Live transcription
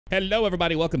Hello,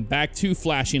 everybody. Welcome back to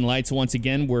Flashing Lights. Once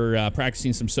again, we're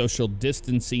practicing some social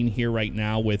distancing here right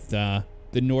now with the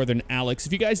Northern Alex.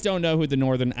 If you guys don't know who the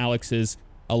Northern Alex is,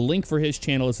 a link for his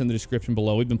channel is in the description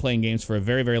below. We've been playing games for a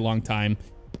very, very long time.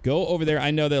 Go over there. I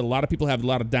know that a lot of people have a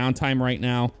lot of downtime right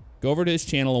now. Go over to his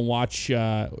channel and watch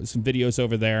some videos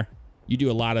over there. You do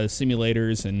a lot of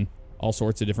simulators and all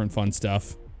sorts of different fun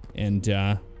stuff. And,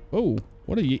 oh,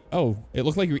 what are you? Oh, it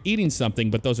looked like you're eating something,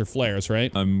 but those are flares,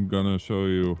 right? I'm gonna show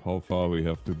you how far we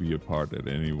have to be apart at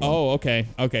any one. Oh, okay.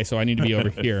 Okay, so I need to be over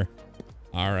here.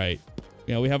 All right.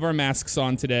 Yeah, we have our masks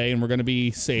on today, and we're gonna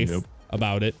be safe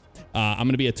about it. I'm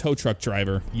gonna be a tow truck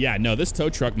driver. Yeah, no, this tow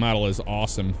truck model is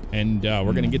awesome, and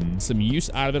we're gonna get some use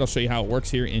out of it. I'll show you how it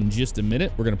works here in just a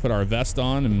minute. We're gonna put our vest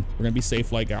on, and we're gonna be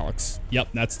safe like Alex. Yep,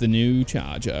 that's the new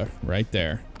Charger right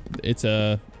there. It's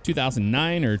a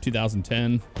 2009 or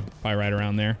 2010, probably right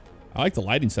around there. I like the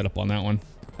lighting setup on that one.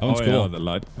 That one's cool. Yeah, the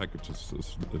light package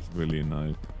is really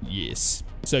nice. Yes.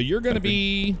 So you're gonna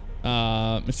be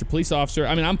Mr. Police Officer.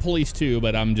 I mean, I'm police too,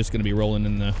 but I'm just gonna be rolling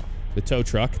in the tow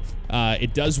truck.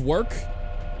 It does work.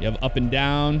 You have up and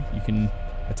down. You can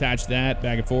attach that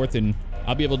back and forth, and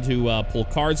I'll be able to pull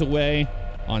cars away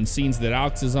on scenes that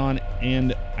Alex is on,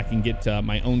 and I can get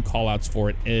my own call-outs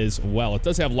for it as well. It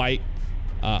does have a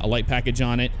light package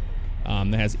on it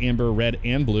that has amber, red,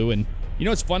 and blue. And you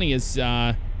know what's funny is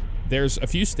there's a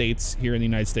few states here in the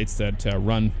United States that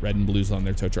run red and blues on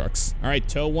their tow trucks. All right,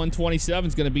 tow 127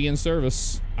 is going to be in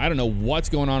service. I don't know what's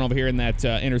going on over here in that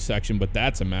intersection, but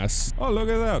that's a mess. Oh, look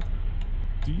at that.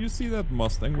 Do you see that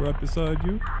Mustang right beside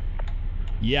you?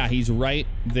 Yeah, he's right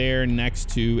there next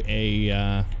to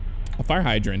a fire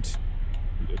hydrant.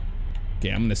 Okay,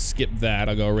 I'm going to skip that.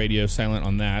 I'll go radio silent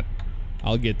on that.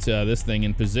 I'll get this thing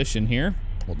in position here.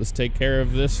 We'll just take care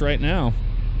of this right now.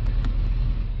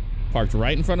 Parked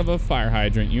right in front of a fire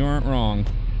hydrant. You aren't wrong.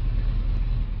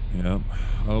 Yeah,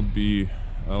 I'll be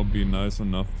nice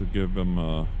enough to give him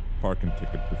a parking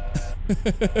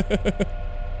ticket.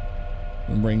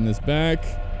 And bring this back.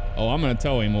 Oh, I'm gonna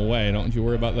tow him away. Don't you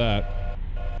worry about that.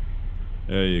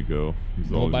 There you go.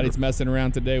 Nobody's messing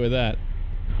around today with that.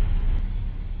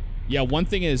 Yeah, one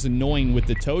thing that is annoying with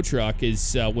the tow truck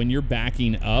is when you're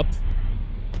backing up,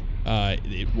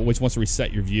 it always wants to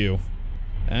reset your view.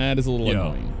 That is a little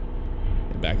annoying.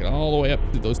 And back it all the way up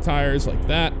to those tires like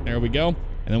that. There we go.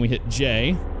 And then we hit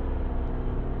J.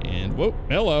 And whoa,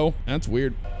 hello. That's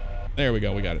weird. There we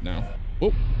go. We got it now.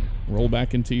 Whoop. Roll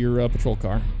back into your patrol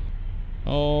car.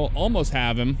 Oh, almost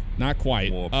have him. Not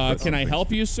quite. Can I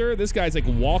help you, sir? This guy's like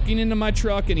walking into my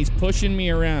truck and he's pushing me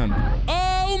around.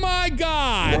 Oh my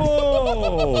God!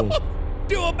 Whoa!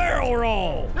 Do a barrel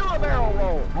roll! Do a barrel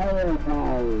roll!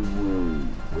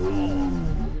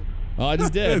 Oh, I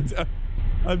just did.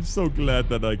 I'm so glad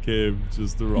that I came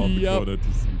just around the corner to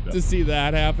see that. To see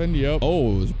that happen, yep.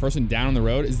 Oh, there's a person down on the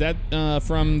road. Is that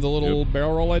from the little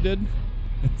barrel roll I did?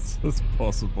 It's just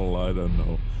possible, I don't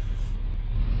know.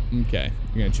 Okay,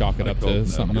 you're gonna chalk it up to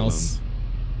something else.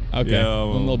 Okay, yeah,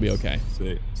 well, they'll be okay.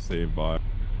 Say bye.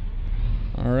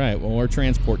 All right, well, we're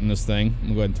transporting this thing. I'm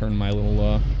gonna go ahead and turn my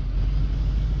little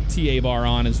TA bar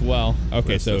on as well.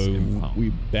 Okay, so we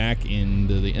back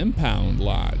into the impound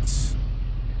lot.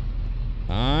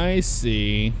 I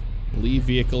see. Leave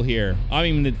vehicle here. I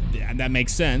mean, that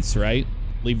makes sense, right?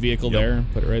 Leave vehicle there,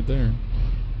 put it right there.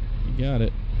 You got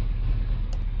it.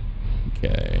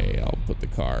 Okay, I'll put the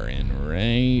car in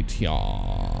right here.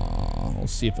 We'll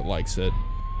see if it likes it.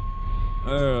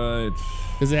 Alright.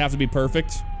 Does it have to be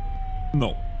perfect?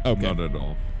 No. Okay. Not at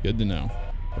all. Good to know.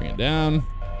 Bring it down.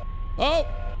 Oh!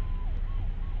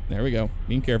 There we go.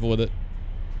 Being careful with it.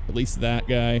 Release that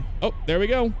guy. Oh, there we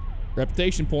go.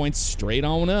 Reputation points straight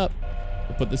on up.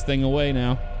 We'll put this thing away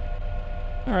now.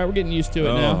 Alright, we're getting used to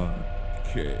it now.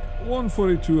 Okay.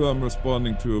 142, I'm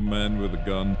responding to a man with a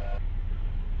gun.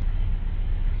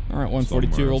 All right,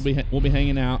 142. We'll be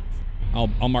hanging out. I'll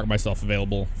mark myself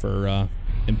available for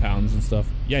impounds and stuff.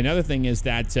 Yeah, another thing is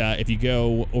that if you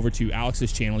go over to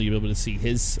Alex's channel, you'll be able to see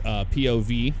his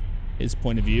POV, his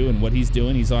point of view, and what he's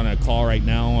doing. He's on a call right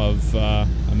now of a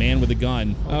man with a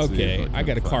gun. Okay, I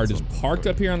got a car just parked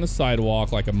up here on the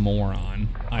sidewalk like a moron.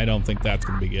 I don't think that's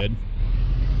gonna be good.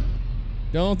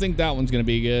 Don't think that one's gonna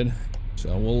be good.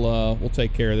 So we'll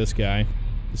take care of this guy.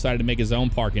 Decided to make his own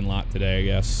parking lot today, I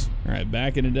guess. All right,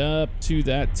 backing it up to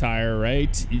that tire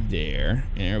right there.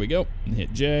 There we go. And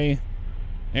hit J.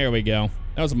 There we go.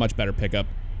 That was a much better pickup,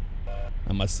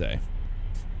 I must say.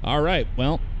 All right,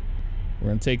 well, we're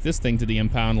gonna take this thing to the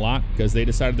impound lot because they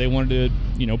decided they wanted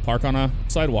to, you know, park on a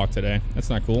sidewalk today. That's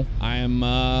not cool. I am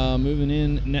moving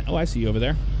in. Oh, I see you over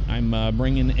there. I'm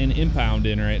bringing an impound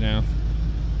in right now.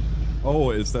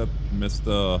 Oh, is that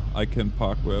Mr. I can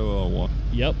park wherever I want?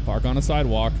 Yep, park on a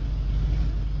sidewalk.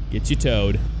 Get you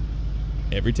towed.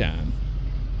 Every time.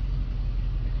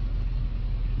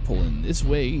 Pulling this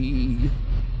way.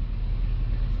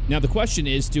 Now the question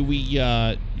is, do we,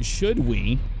 should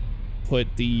we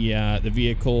put the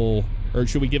vehicle, or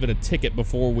should we give it a ticket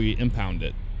before we impound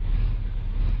it?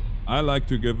 I like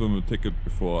to give them a ticket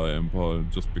before I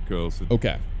impound, just because it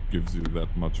gives you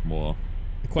that much more.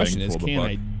 The question is, can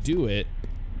I do it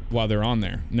while they're on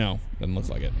there? No, doesn't look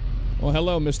like it. Well,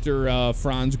 hello, Mr.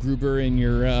 Franz Gruber in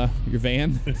your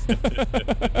van.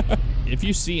 If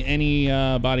you see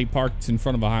anybody parked in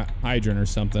front of a hydrant or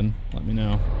something, let me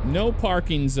know. No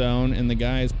parking zone, and the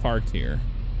guy is parked here.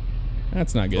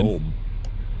 That's not good. Oh.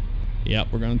 Yep,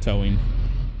 we're going towing.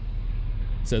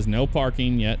 It says no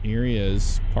parking yet. Here he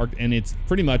is, parked, and it's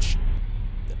pretty much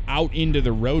out into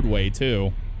the roadway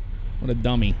too. What a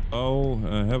dummy. Oh,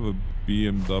 I have a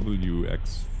BMW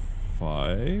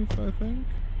X5, I think.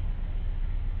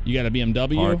 You got a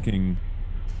BMW? Parking.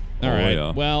 All right.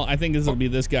 Yeah. Well, I think this will be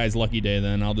this guy's lucky day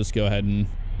then. I'll just go ahead and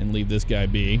leave this guy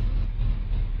be.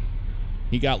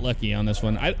 He got lucky on this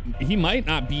one. He might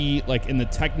not be like in the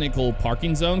technical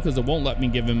parking zone because it won't let me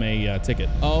give him a ticket.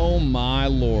 Oh my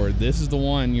Lord. This is the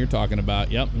one you're talking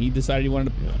about. Yep. He decided he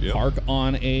wanted to park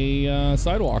on a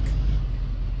sidewalk.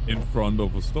 In front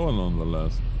of a store,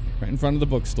 nonetheless. Right in front of the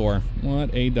bookstore. What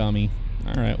a dummy.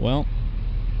 All right. Well,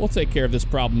 we'll take care of this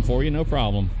problem for you. No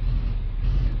problem.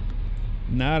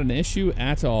 Not an issue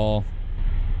at all.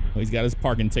 Oh, he's got his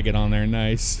parking ticket on there.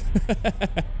 Nice.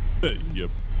 Yep.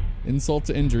 Insult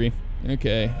to injury.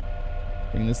 Okay.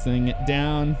 Bring this thing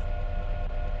down.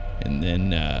 And then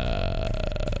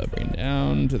bring it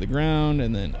down to the ground.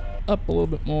 And then up a little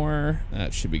bit more.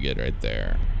 That should be good right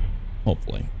there.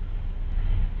 Hopefully.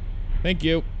 Thank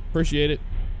you. Appreciate it.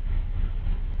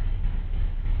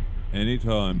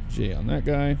 Anytime. J on that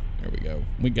guy. There we go.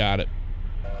 We got it.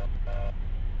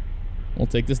 We'll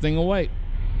take this thing away.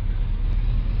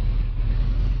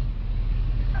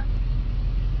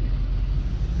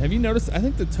 Have you noticed? I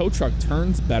think the tow truck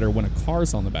turns better when a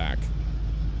car's on the back.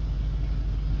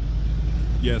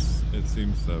 Yes, it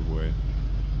seems that way.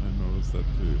 I noticed that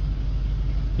too.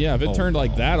 Yeah, if it turned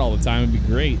like that all the time, it'd be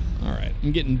great. All right,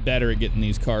 I'm getting better at getting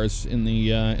these cars in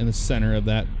the center of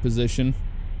that position.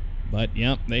 But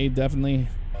yep, they definitely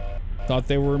thought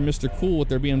they were Mr. Cool with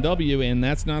their BMW, and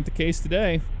that's not the case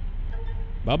today.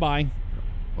 Bye-bye.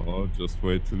 Oh, just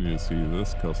wait till you see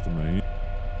this customer.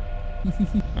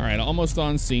 All right, almost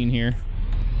on scene here.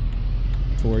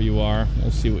 To where you are.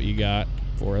 We'll see what you got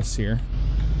for us here.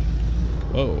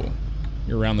 Whoa,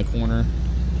 you're around the corner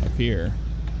up here.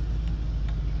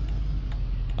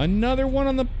 Another one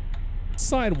on the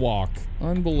sidewalk.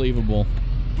 Unbelievable.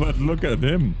 But look at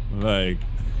him. Like,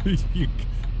 you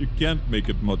can't make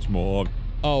it much more.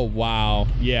 Oh, wow.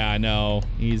 Yeah, I know.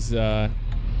 He's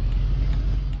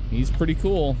pretty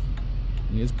cool.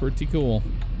 He is pretty cool.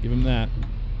 Give him that.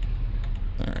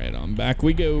 All right, on back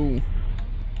we go.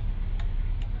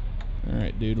 All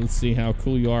right, dude, let's see how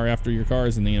cool you are after your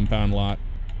car's in the impound lot.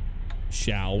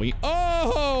 Shall we?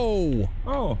 Oh!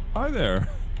 Oh, hi there.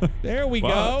 There we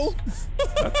go.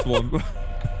 That's one.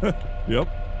 Yep.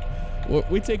 Well,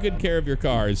 we take good care of your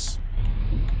cars.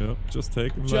 Yep, just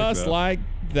take them just like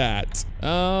that.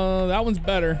 That one's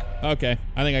better. Okay,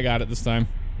 I think I got it this time.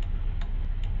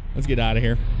 Let's get out of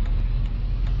here.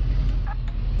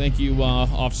 Thank you,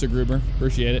 Officer Gruber.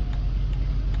 Appreciate it.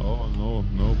 Oh,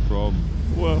 no problem.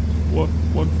 Well,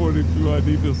 142, I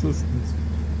need assistance.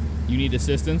 You need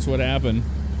assistance? What happened?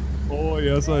 Oh,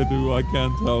 yes, I do. I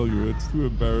can't tell you. It's too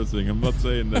embarrassing. I'm not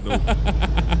saying that.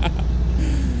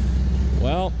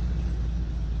 Well,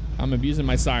 I'm abusing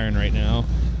my siren right now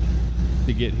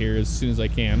to get here as soon as I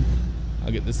can.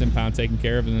 I'll get this impound taken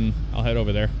care of, and then I'll head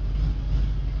over there.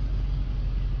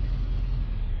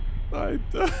 I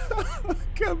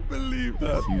can't believe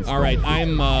that. All right,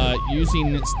 I'm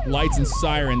using lights and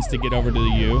sirens to get over to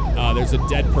you. There's a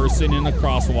dead person in a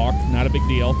crosswalk. Not a big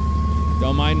deal.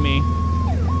 Don't mind me.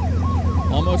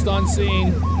 Almost on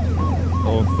scene.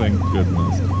 Oh, thank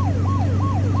goodness.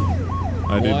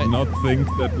 I did not think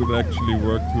that would actually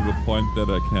work to the point that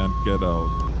I can't get out.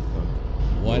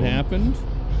 What happened?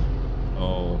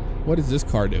 Oh. What is this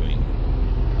car doing?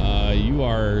 You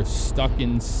are stuck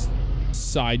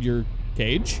inside your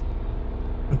cage?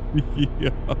 Yeah.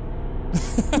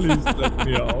 Please let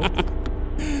me out.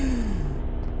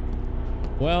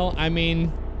 Well, I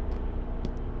mean,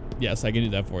 yes, I can do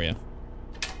that for you.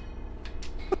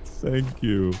 Thank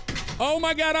you. Oh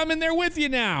my God, I'm in there with you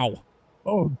now.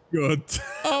 Oh, good.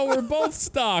 Oh, we're both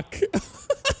stuck.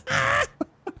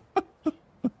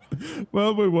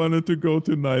 Well, we wanted to go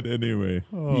tonight anyway.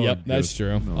 Oh, yep, that's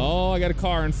true. No. Oh, I got a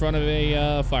car in front of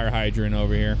a fire hydrant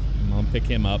over here. I'll pick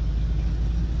him up.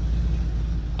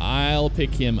 I'll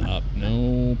pick him up.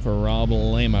 No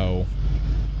problemo.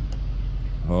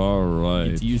 All right.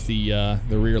 Get to use the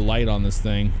rear light on this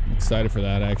thing. I'm excited for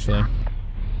that, actually.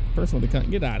 Person with the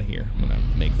get out of here. I'm gonna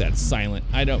make that silent.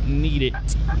 I don't need it.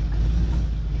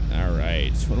 All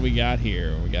right, what do we got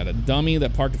here? We got a dummy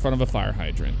that parked in front of a fire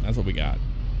hydrant. That's what we got.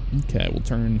 Okay, we'll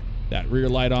turn that rear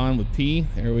light on with P.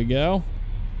 There we go.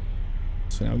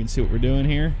 So now we can see what we're doing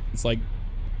here. It's like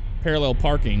parallel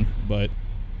parking, but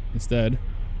instead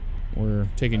we're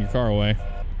taking your car away.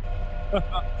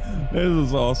 This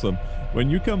is awesome. When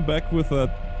you come back with the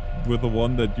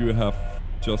one that you have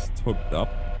just hooked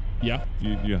up, yeah,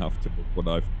 you have to look what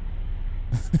I've.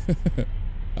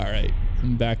 All right,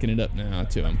 I'm backing it up now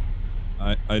to him.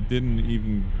 I didn't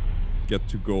even get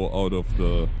to go out of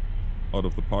the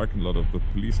parking lot of the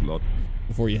police lot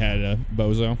before you had a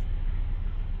bozo.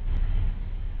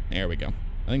 There we go.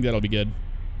 I think that'll be good.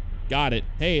 Got it.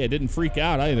 Hey, I didn't freak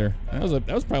out either. That was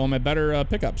probably one of my better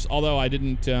pickups. Although I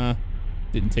didn't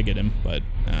ticket him, but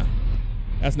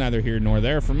that's neither here nor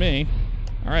there for me.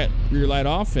 All right, rear light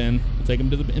off, and we'll take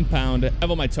him to the impound. I have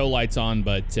all my tow lights on,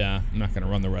 but I'm not gonna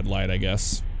run the red light, I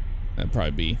guess. That'd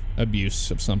probably be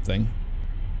abuse of something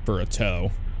for a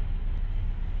tow.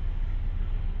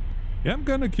 Yeah, I'm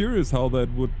kind of curious how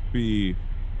that would be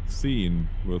seen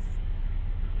with.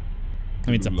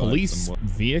 I mean, it's a police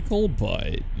vehicle,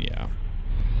 but yeah.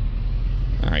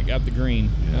 All right, got the green.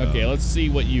 Yeah. Okay, let's see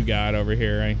what you got over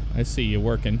here. I see you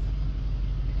working.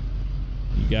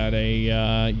 You got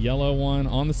a yellow one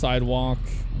on the sidewalk.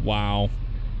 Wow.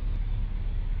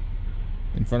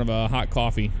 In front of a hot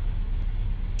coffee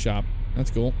shop.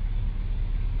 That's cool.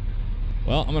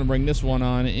 Well, I'm going to bring this one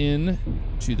on in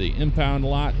to the impound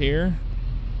lot here.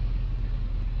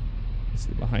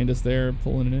 See behind us there,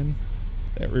 pulling it in.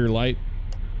 That rear light.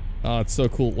 Oh, it's so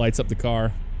cool. It lights up the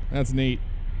car. That's neat.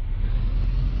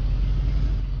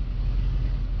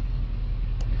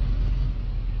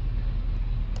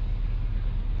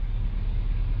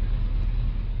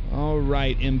 All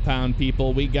right, impound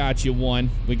people, we got you one.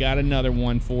 We got another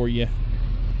one for you.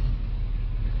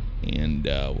 And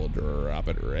we'll drop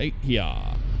it right here.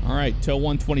 All right, tow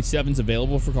 127's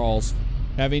available for calls.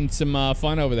 Having some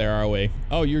fun over there, are we?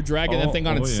 Oh, you're dragging that thing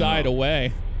on its side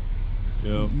away.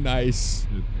 Yeah. Nice.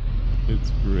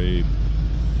 It's great.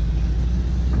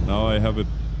 Now I have it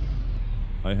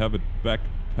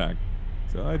backpacked.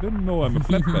 So I didn't know I'm a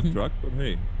flatbed truck, but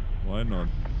hey, why not?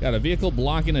 Got a vehicle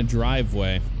blocking a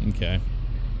driveway. Okay.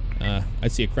 I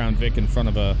see a Crown Vic in front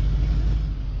of a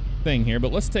thing here,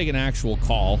 but let's take an actual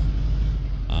call.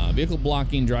 Vehicle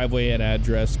blocking driveway at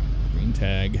address, green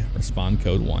tag, respond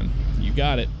code 1. You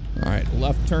got it. All right,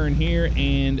 left turn here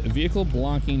and vehicle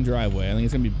blocking driveway. I think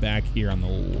it's gonna be back here on the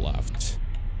left.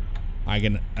 I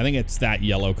think it's that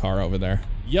yellow car over there.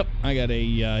 Yep, I got a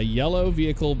yellow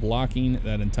vehicle blocking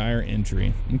that entire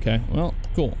entry. Okay, well,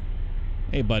 cool.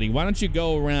 Hey, buddy, why don't you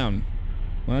go around?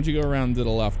 Why don't you go around to the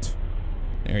left?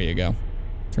 There you go.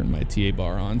 Turn my TA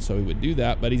bar on so he would do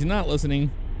that, but he's not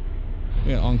listening.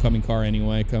 We got an oncoming car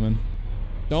anyway coming.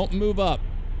 Don't move up.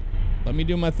 Let me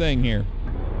do my thing here.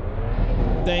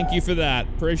 Thank you for that.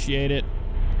 Appreciate it.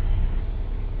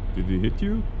 Did he hit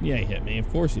you? Yeah, he hit me. Of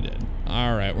course he did.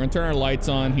 All right, we're gonna turn our lights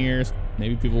on here.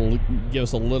 Maybe people will give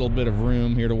us a little bit of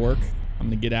room here to work. I'm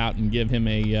gonna get out and give him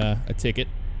a ticket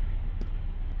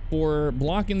for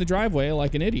blocking the driveway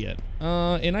like an idiot.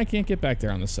 And I can't get back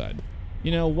there on the side.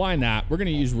 You know, why not? We're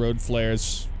gonna use road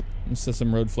flares. Let's set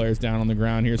some road flares down on the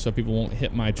ground here so people won't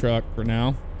hit my truck for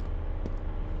now.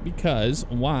 Because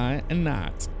why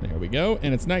not? There we go.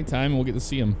 And it's nighttime and we'll get to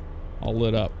see them all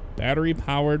lit up. Battery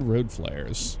powered road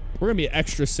flares. We're gonna be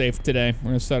extra safe today.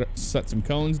 We're gonna set some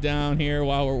cones down here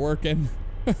while we're working.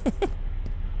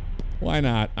 Why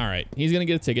not? All right, he's gonna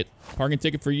get a ticket. Parking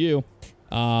ticket for you.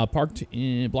 Parked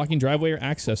in blocking driveway or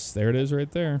access. There it is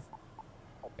right there.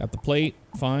 Got the plate.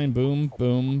 Fine. Boom,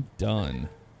 boom, done.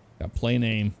 Got play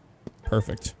name.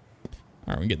 Perfect.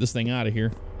 All right, we can get this thing out of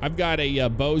here. I've got a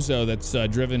bozo that's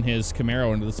driven his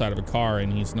Camaro into the side of a car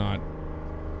and he's not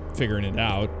figuring it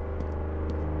out.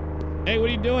 Hey, what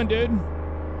are you doing, dude?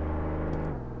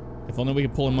 If only we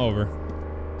could pull him over.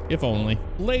 If only.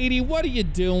 Lady, what are you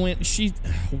doing? She's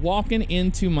walking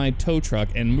into my tow truck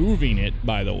and moving it,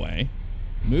 by the way.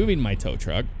 Moving my tow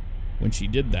truck when she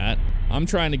did that. I'm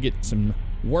trying to get some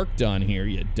work done here,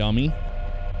 you dummy.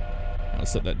 I'll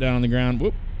set that down on the ground.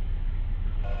 Whoop.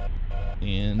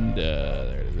 And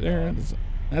there.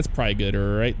 That's probably good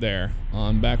right there.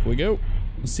 On back we go.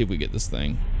 Let's see if we get this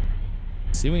thing.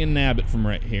 See if we can nab it from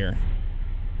right here.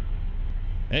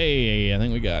 Hey, I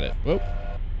think we got it. Whoop.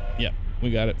 Yep,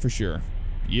 we got it for sure.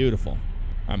 Beautiful.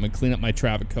 I'm gonna clean up my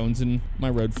traffic cones and my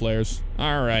road flares.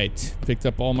 All right, picked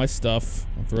up all my stuff.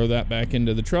 I'll throw that back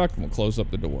into the truck and we'll close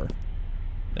up the door.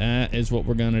 That is what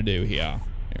we're gonna do here.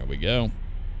 There we go.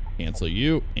 Cancel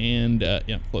you and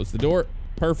yeah, close the door.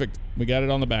 Perfect. We got it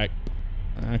on the back.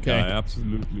 Okay. I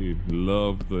absolutely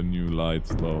love the new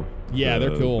lights though. Yeah,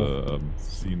 they're cool. The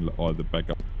scene or the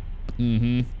backup.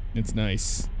 Mm-hmm. It's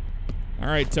nice. All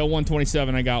right, tell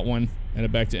 127 I got one.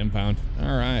 Headed back to impound.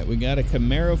 All right, we got a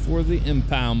Camaro for the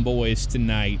impound boys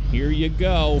tonight. Here you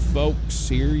go, folks.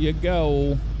 Here you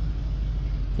go.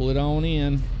 Pull it on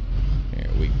in. There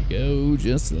we go,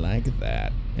 just like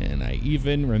that. And I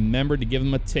even remembered to give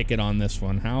them a ticket on this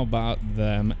one. How about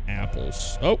them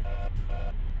apples? Oh,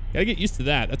 gotta get used to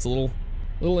that. That's a little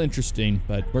interesting,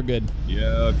 but we're good.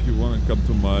 Yeah, if you want to come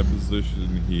to my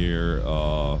position here,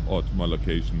 or to my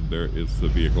location, there is a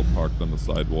vehicle parked on the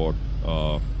sidewalk,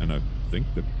 and I think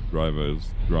the driver is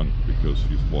drunk because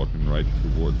she's walking right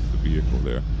towards the vehicle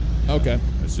there. Okay,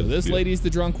 so this lady's the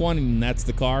drunk one, and that's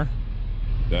the car?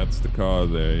 That's the car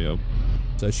there, yep.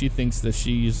 So she thinks that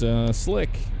she's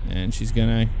slick, and she's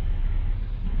gonna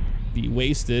be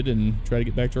wasted and try to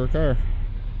get back to her car.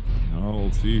 Now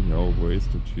we'll see how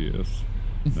wasted she is.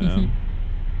 Man,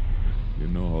 you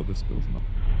know how this goes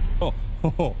now.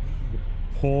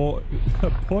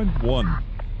 Point one.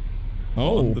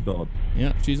 Oh, on the dot.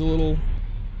 Yeah, she's a little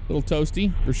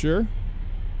toasty for sure.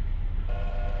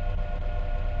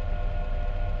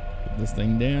 Put this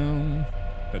thing down.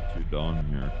 Pet you down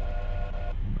here.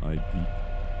 An ID.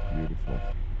 Beautiful.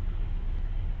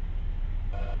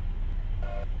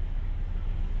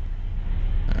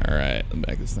 All right, let me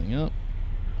back this thing up.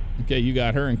 Okay, you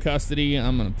got her in custody.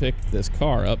 I'm gonna pick this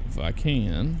car up if I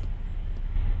can.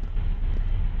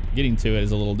 Getting to it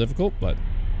is a little difficult, but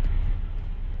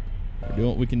we're doing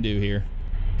what we can do here.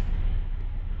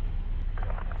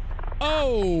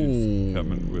 Oh! She's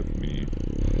coming with me.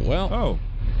 Well, oh,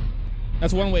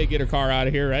 that's one way to get her car out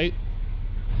of here, right?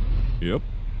 Yep.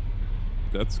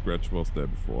 That scratch was there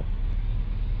before.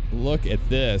 Look at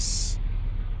this.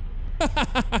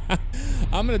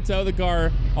 I'm gonna tow the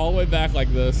car all the way back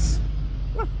like this.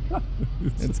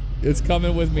 It's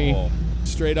coming with me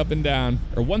straight up and down.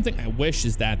 Or one thing I wish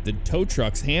is that the tow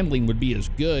truck's handling would be as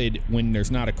good when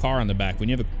there's not a car on the back. When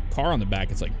you have a car on the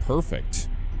back, it's like perfect.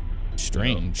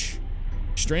 Strange.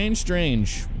 Strange. Go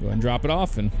ahead and drop it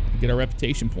off and get our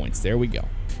reputation points. There we go.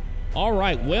 All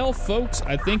right, well, folks,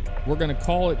 I think we're gonna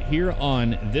call it here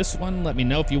on this one. Let me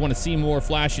know if you want to see more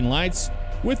flashing lights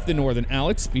with the Northern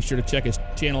Alex. Be sure to check his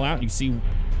channel out. You see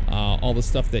all the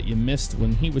stuff that you missed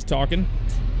when he was talking.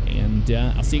 And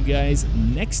I'll see you guys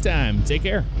next time. Take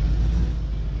care.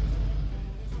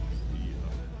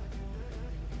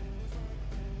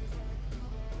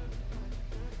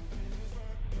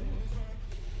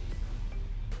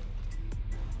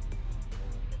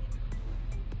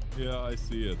 Yeah, I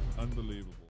see it. Unbelievable.